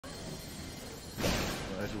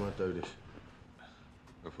How do you want to do this?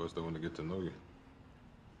 But first, I want to get to know you.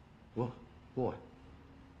 What? Why?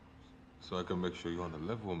 So I can make sure you're on the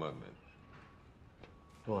level, my man.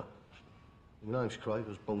 Right. My name's Craig. I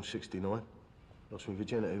was born 69. Lost my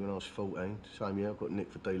virginity when I was 14. Same year, I got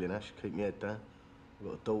nicked for dealing ash. Keep my head down. I've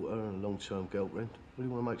got a daughter and a long-term girlfriend. What do you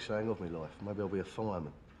want to make something of my life? Maybe I'll be a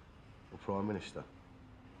fireman or Prime Minister.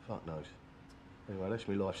 Fuck knows. Anyway, that's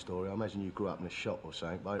my life story. I imagine you grew up in a shop or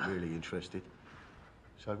something, but I ain't really interested.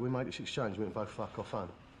 So we make this exchange, we can both fuck off home.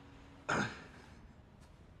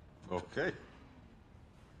 Okay.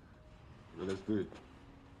 Well, let's do it.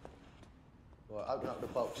 Right, open up the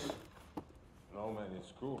box. No, man,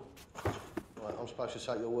 it's cool. Right, I'm supposed to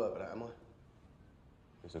take your word for that, am I?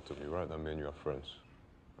 Listen to me, right? That me and you are friends.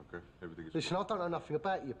 Okay? Everything is... Listen, I don't know nothing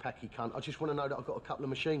about you, packy cunt. I just want to know that I've got a couple of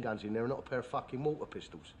machine guns in there and not a pair of fucking water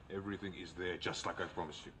pistols. Everything is there, just like I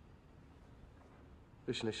promised you.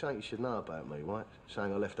 Listen, there's something you should know about me, right?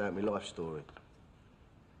 Saying I left out my life story.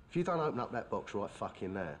 If you don't open up that box right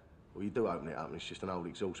fucking now, or you do open it up and it's just an old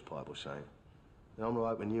exhaust pipe or something, then I'm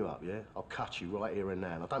gonna open you up, yeah? I'll cut you right here and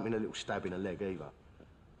now, and I don't mean a little stab in the leg either.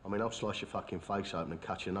 I mean, I'll slice your fucking face open and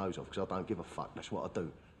cut your nose off, because I don't give a fuck. That's what I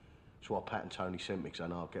do. That's why Pat and Tony sent me, because I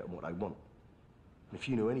know I'll get them what they want. And if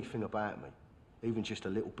you knew anything about me, even just a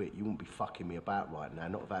little bit, you wouldn't be fucking me about right now,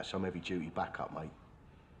 not without some heavy-duty backup, mate.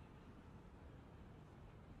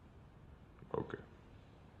 Okay.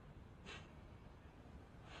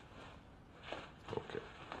 Okay.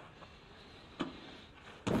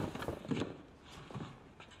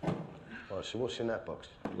 Right, so what's in that box?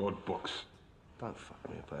 What box? Don't fuck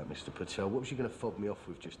me about it, Mr. Patel. What was you going to fob me off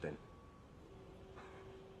with just then?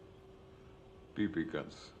 PP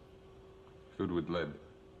guns. Filled with lead.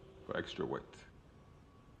 For extra weight.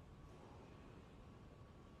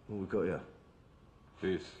 What we got here?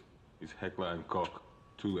 This is Heckler and Koch.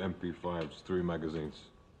 2 MP5s, 3 magazines.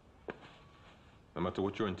 No matter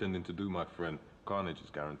what you're intending to do, my friend, carnage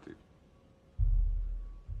is guaranteed.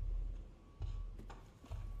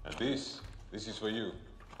 And this is for you.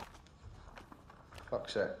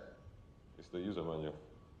 Fuck's that? It's the user manual.